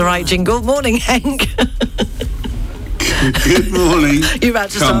right jingle. Morning, Henk. Good morning. You're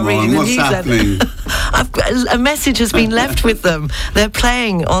about to start reading the news. What's happening? A message has been left with them. They're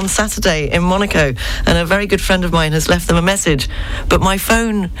playing on Saturday in Monaco, and a very good friend of mine has left them a message. But my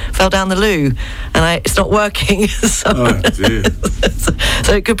phone fell down the loo, and it's not working. Oh dear.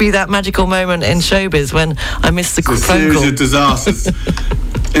 So it could be that magical moment in showbiz when I missed the phone call. A series of disasters.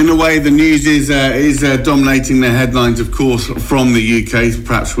 In a way, the news is dominating the headlines, of course, from the UK.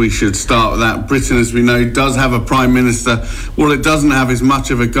 Perhaps we should start with that. Britain, as we know, does have a Prime Minister. All it doesn't have is much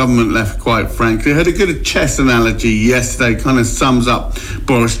of a government left, quite frankly. I had a good chess analogy yesterday, kind of sums up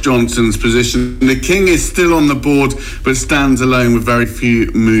Boris Johnson's position. The King is still on the board, but stands alone with very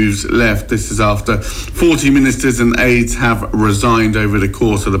few moves left. This is after 40 ministers and aides have resigned over the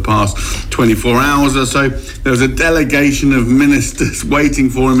course of the past 24 hours or so. There was a delegation of ministers waiting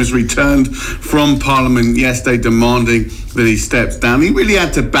for him as returned from Parliament yesterday, demanding that he steps down. He really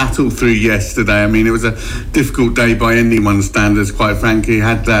had to battle through yesterday. I mean, it was a difficult day by anyone's standards, quite frankly. He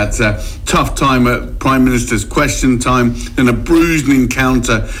had that tough time at Prime Minister's question time and a bruising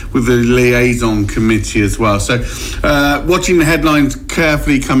encounter with the liaison committee as well. So watching the headlines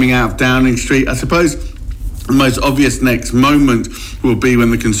carefully coming out of Downing Street, I suppose the most obvious next moment will be when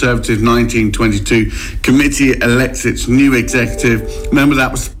the Conservative 1922 committee elects its new executive. Remember,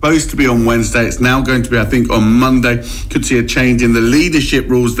 that was supposed to be on Wednesday. It's now going to be, I think, on Monday. Could see a change in the leadership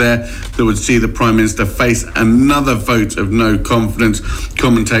rules there that would see the Prime Minister face another vote of no confidence.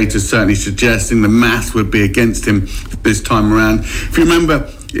 Commentators certainly suggesting the maths would be against him this time around. If you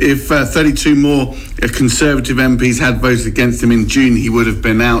remember, if 32 more Conservative MPs had voted against him in June, he would have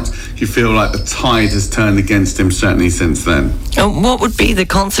been out. You feel like the tide has turned against him, certainly since then. What would be the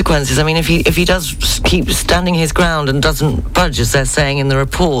consequences? I mean, if he does keep standing his ground and doesn't budge, as they're saying in the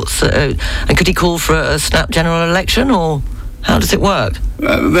reports, and could he call for a snap general election, or how does it work?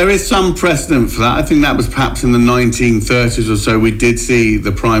 There is some precedent for that. I think that was perhaps in the 1930s or so. We did see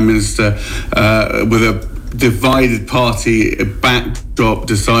the Prime Minister with a divided party backdrop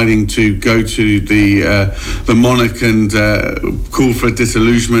deciding to go to the monarch and call for a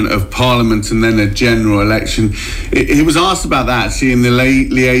dissolution of Parliament and then a general election. He was asked about that actually in the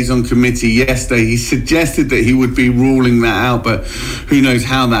liaison committee yesterday. He suggested that he would be ruling that out, but who knows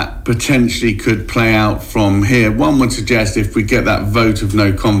how that potentially could play out from here. One would suggest if we get that vote of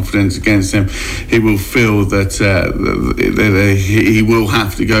no confidence against him, he will feel that he will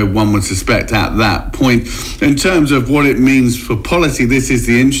have to go, one would suspect, at that point. In terms of what it means for policy, this is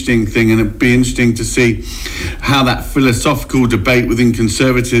the interesting thing, and it'd be interesting to see how that philosophical debate within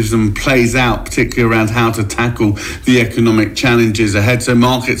conservatism plays out, particularly around how to tackle the economic challenges ahead. So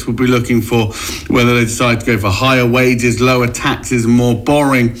markets will be looking for whether they decide to go for higher wages, lower taxes, and more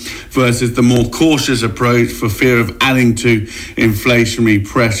borrowing, versus the more cautious approach for fear of adding to inflationary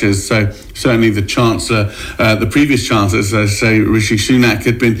pressures. So certainly the Chancellor, the previous Chancellor, as I say, Rishi Sunak,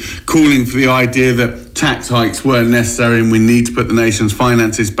 had been calling for the idea that tax hikes weren't necessary and we need to put the nation's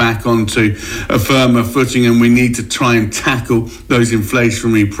finances back onto a firmer footing, and we need to try and tackle those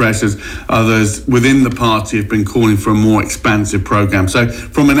inflationary pressures. Others within the party have been calling for a more expansive programme. So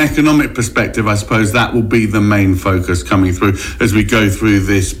from an economic perspective, I suppose that will be the main focus coming through as we go through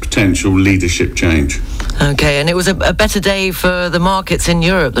this potential leadership change. Okay, and it was a better day for the markets in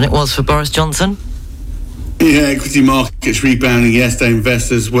Europe than it was for Boris Johnson? Yeah, equity markets rebounding yesterday.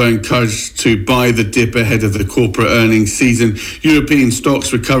 Investors were encouraged to buy the dip ahead of the corporate earnings season. European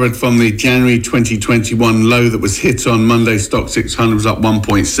stocks recovered from the January 2021 low that was hit on Monday. Stock 600 was up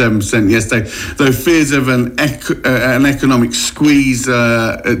 1.7% yesterday, though fears of an economic squeeze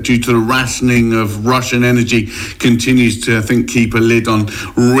due to the rationing of Russian energy continues to, I think, keep a lid on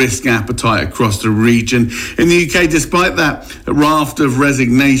risk appetite across the region. In the UK, despite that raft of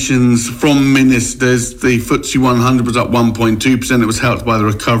resignations from ministers, the FTSE 100 was up 1.2%. It was helped by the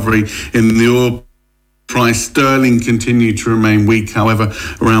recovery in the oil price. Sterling continued to remain weak, however,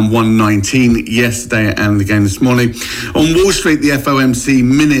 around 119 yesterday and again this morning. On Wall Street, the FOMC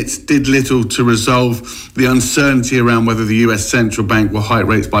minutes did little to resolve the uncertainty around whether the US Central Bank will hike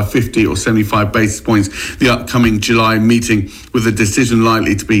rates by 50 or 75 basis points the upcoming July meeting, with the decision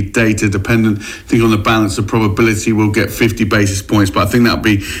likely to be data dependent. I think on the balance of probability we'll get 50 basis points, but I think that'll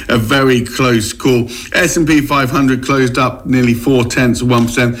be a very close call. S&P 500 closed up nearly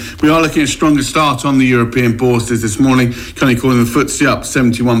 0.4%. We are looking at a stronger start on the European bourses this morning, currently calling the FTSE up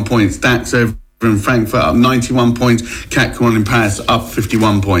 71 points, DAX over in Frankfurt up 91 points, CAC 41 in Paris up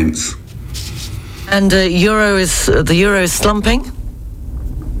 51 points. And the euro is slumping?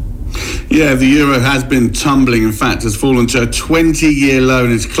 Yeah, the euro has been tumbling. In fact, has fallen to a 20-year low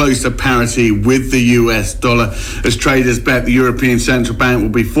and is close to parity with the US dollar as traders bet the European Central Bank will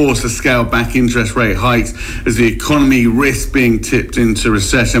be forced to scale back interest rate hikes as the economy risks being tipped into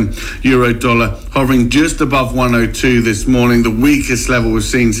recession. Euro dollar hovering just above 102 this morning, the weakest level we've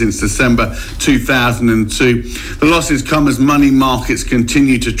seen since December 2002. The losses come as money markets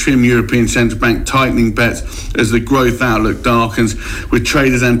continue to trim European Central Bank tightening bets as the growth outlook darkens, with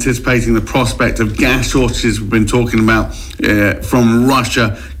traders anticipating the prospect of gas shortages we've been talking about from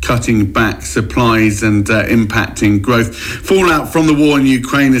Russia cutting back supplies and impacting growth. Fallout from the war in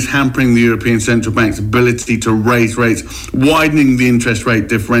Ukraine is hampering the European Central Bank's ability to raise rates, widening the interest rate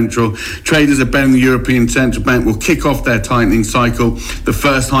differential. Traders are betting the European Central Bank will kick off their tightening cycle, the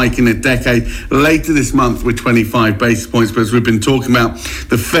first hike in a decade, later this month with 25 basis points. But as we've been talking about,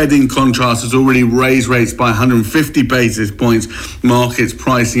 the Fed, in contrast, has already raised rates by 150 basis points, markets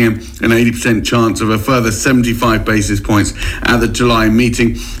pricing in an 80% chance of a further 75 basis points at the July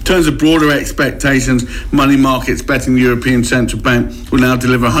meeting. In terms of broader expectations, money markets betting the European Central Bank will now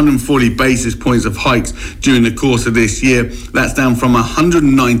deliver 140 basis points of hikes during the course of this year. That's down from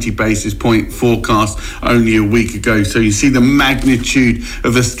 190 basis point forecast only a week ago. So you see the magnitude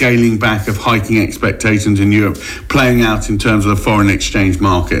of the scaling back of hiking expectations in Europe playing out in terms of the foreign exchange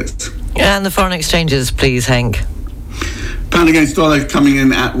markets. And the foreign exchanges, please, Hank. Pound against dollar coming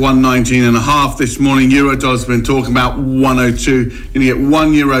in at 119.5 this morning. Euro dollar's been talking about 102. You're going to get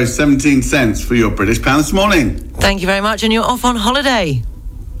 €1.17 for your British pound this morning. Thank you very much. And you're off on holiday.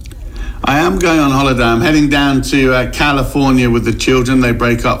 I am going on holiday. I'm heading down to California with the children. They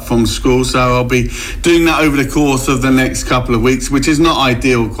break up from school, so I'll be doing that over the course of the next couple of weeks, which is not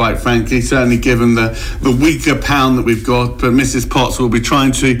ideal, quite frankly, certainly given the weaker pound that we've got. But Mrs. Potts will be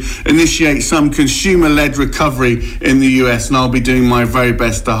trying to initiate some consumer-led recovery in the US, and I'll be doing my very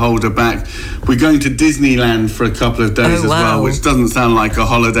best to hold her back. We're going to Disneyland for a couple of days as well, which doesn't sound like a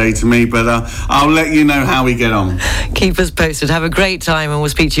holiday to me, but I'll let you know how we get on. Keep us posted. Have a great time, and we'll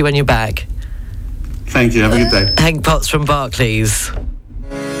speak to you when you're back. Thank you. Have a good day. Hank Potts from Barclays.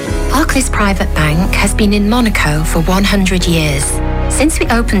 Barclays Private Bank has been in Monaco for 100 years. Since we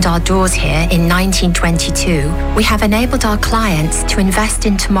opened our doors here in 1922, we have enabled our clients to invest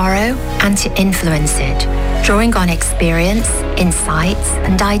in tomorrow and to influence it, drawing on experience, insights,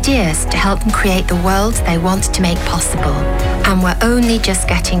 and ideas to help them create the world they want to make possible. And we're only just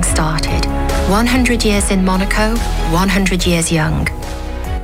getting started. 100 years in Monaco, 100 years young.